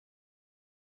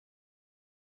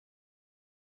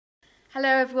Hello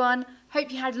everyone,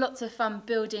 hope you had lots of fun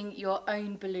building your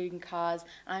own balloon cars.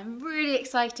 I'm really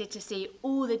excited to see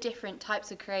all the different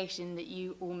types of creation that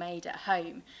you all made at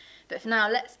home. But for now,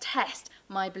 let's test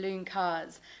my balloon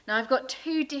cars. Now I've got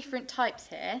two different types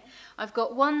here. I've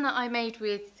got one that I made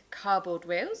with cardboard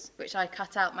wheels, which I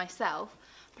cut out myself,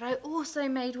 but I also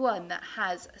made one that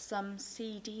has some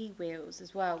CD wheels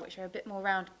as well, which are a bit more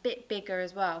round, a bit bigger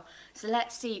as well. So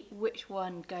let's see which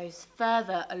one goes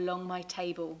further along my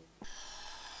table.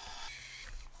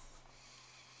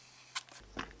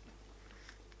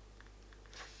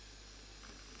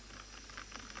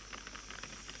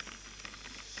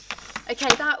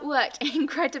 Okay, that worked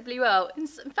incredibly well. In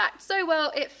fact, so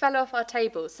well it fell off our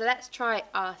table. So let's try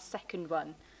our second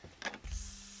one.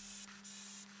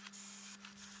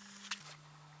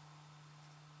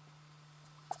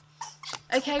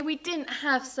 Okay, we didn't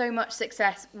have so much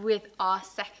success with our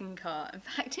second car. In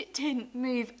fact, it didn't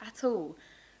move at all.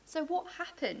 So what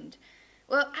happened?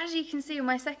 Well, as you can see on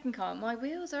my second car, my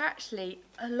wheels are actually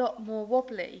a lot more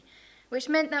wobbly, which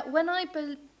meant that when I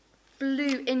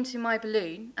blew into my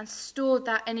balloon and stored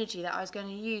that energy that I was going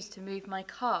to use to move my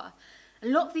car, a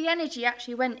lot of the energy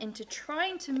actually went into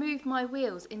trying to move my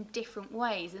wheels in different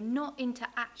ways and not into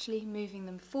actually moving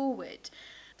them forward.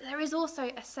 But there is also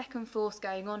a second force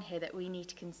going on here that we need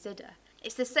to consider.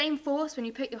 It's the same force when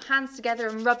you put your hands together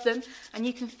and rub them and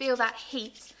you can feel that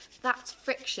heat. That's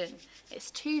friction.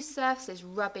 It's two surfaces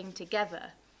rubbing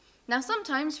together. Now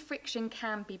sometimes friction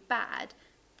can be bad,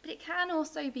 but it can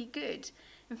also be good.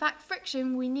 In fact,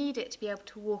 friction, we need it to be able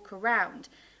to walk around.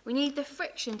 We need the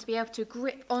friction to be able to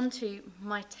grip onto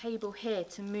my table here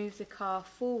to move the car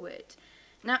forward.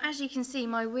 Now, as you can see,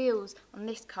 my wheels on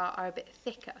this car are a bit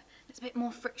thicker. There's a bit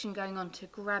more friction going on to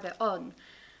grab it on.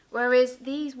 Whereas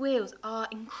these wheels are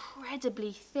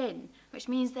incredibly thin, which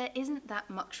means there isn't that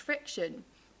much friction.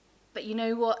 But you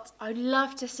know what? I'd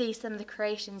love to see some of the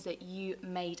creations that you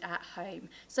made at home.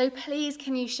 So please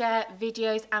can you share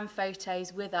videos and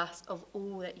photos with us of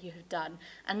all that you have done,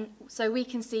 and so we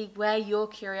can see where your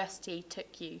curiosity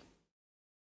took you.